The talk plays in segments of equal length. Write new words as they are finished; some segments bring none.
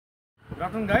Good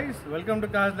afternoon guys, welcome to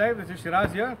Carslive. This is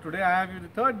Shiraz here. Today I have you the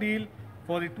third deal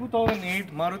for the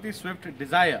 2008 Maruti Swift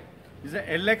Dzire. This is a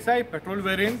LXI petrol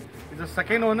variant. It's a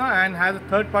second owner and has a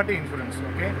third party insurance.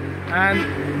 Okay,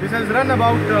 and this has run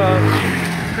about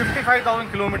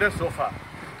 55,000 kilometers so far.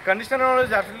 Condition overall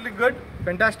is absolutely good,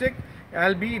 fantastic.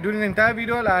 During the entire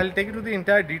video, I'll take you to the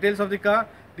entire details of the car,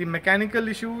 the mechanical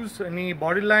issues, any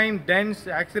body line, dents,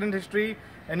 accident history,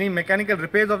 any mechanical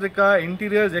repairs of the car,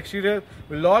 interiors, exteriors,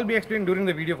 will all be explained during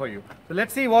the video for you. So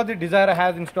let's see what the Dzire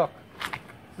has in stock.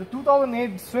 The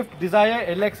 2008 Swift Dzire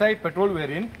LXI petrol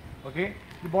variant. Okay,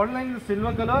 the body line is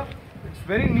silver color. It's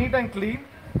very neat and clean.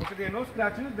 Okay, there are no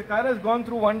scratches. The car has gone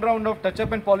through one round of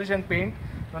touch-up and polish and paint.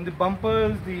 On the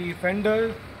bumpers, the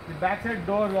fenders, the backside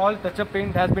door, all touch-up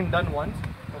paint has been done once.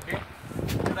 Okay,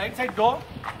 the right side door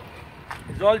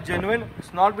is all genuine.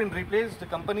 It's not been replaced. The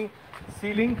company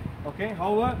sealing. Okay,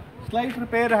 however, slight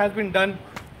repair has been done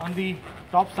on the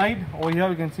top side. Over here,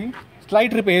 you can see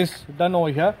slight repairs done over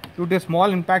here due to a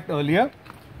small impact earlier.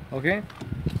 Okay,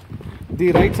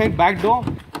 the right side back door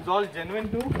is all genuine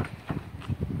too.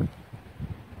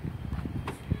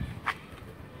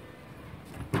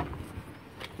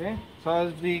 Okay, so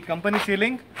as the company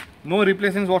sealing, no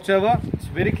replacements whatsoever. It's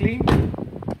very clean.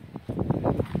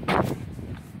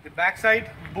 The back side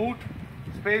boot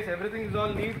space, everything is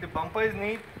all neat. The bumper is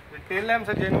neat. The tail lamps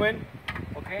are genuine.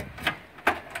 Okay,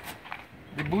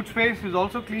 the boot space is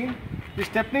also clean. The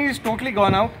stepney is totally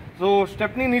gone out, so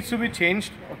stepney needs to be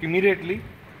changed immediately.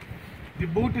 The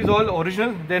boot is all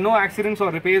original. There are no accidents or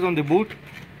repairs on the boot.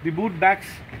 The boot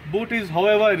is,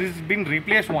 however, it has been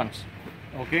replaced once.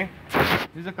 Okay,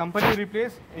 this is a company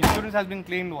replace. Insurance has been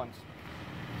claimed once.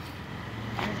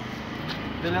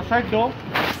 The left side door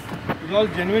is all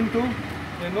genuine too.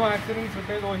 There are no accidents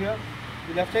repairs over here.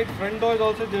 The left side front door is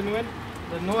also genuine.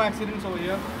 There are no accidents over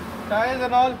here. Tires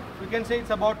and all, we can say it's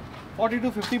about 40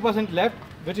 to 50% left,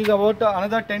 which is about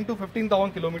another 10 to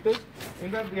 15,000 kilometers.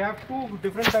 In that we have two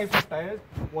different types of tires.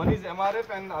 One is MRF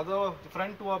and other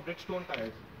front two are Bridgestone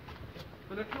tires.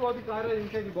 So let's see what the car is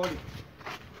inside the body.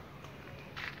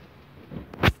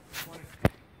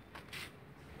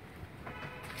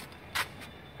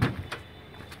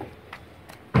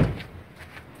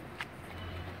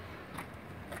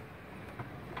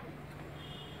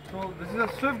 So this is a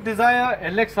Swift Dzire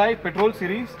LXI petrol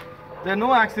series. There are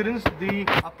no accidents. The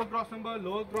upper crossmember,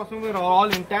 lower crossmember are all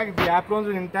intact. The aprons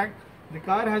are intact. The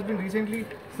car has been recently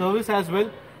serviced as well,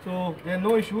 so there are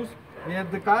no issues.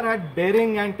 The car had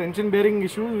bearing and tension bearing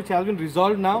issues, which has been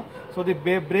resolved now. So the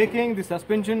braking, the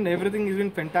suspension, everything has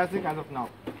been fantastic as of now.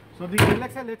 So the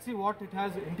LXI, let's see what it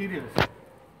has interiors.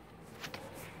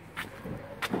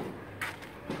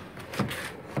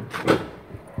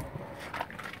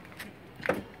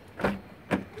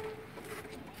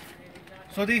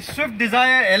 So the Swift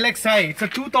Dzire LXI, it's a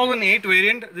 2008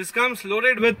 variant. This comes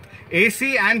loaded with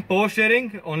AC and power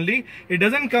steering only. It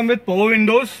doesn't come with power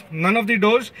windows, none of the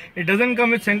doors. It doesn't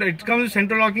come with it comes with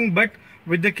central locking, but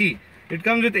with the key. It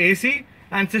comes with AC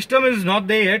and system is not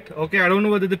there yet. Okay, I don't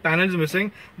know whether the panel is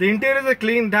missing. The interiors are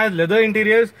clean. It has leather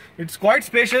interiors. It's quite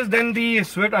spacious than the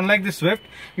Swift, unlike the Swift.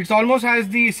 It almost has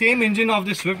the same engine of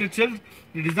the Swift itself.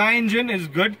 The design engine is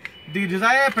good. The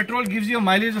Dzire petrol gives you a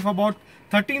mileage of about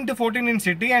 13 to 14 in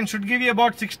city and should give you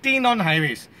about 16 on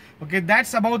highways. Okay,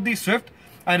 that's about the Swift.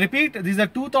 I repeat, this is a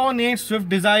 2008 Swift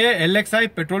Dzire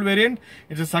LXI petrol variant.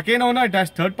 It's a second owner. It has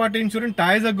third party insurance.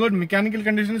 Tires are good. Mechanical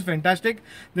condition is fantastic.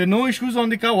 There are no issues on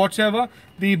the car whatsoever.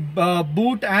 The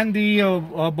boot and the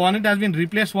bonnet has been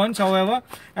replaced once, however,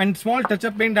 and small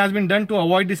touch-up paint has been done to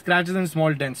avoid the scratches and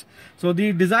small dents. So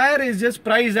the Dzire is just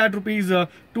priced at rupees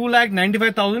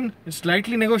 2,95,000. It's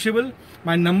slightly negotiable.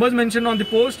 My numbers mentioned on the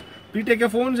post. Please take your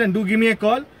phones and do give me a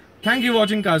call. Thank you for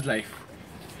watching Carslive.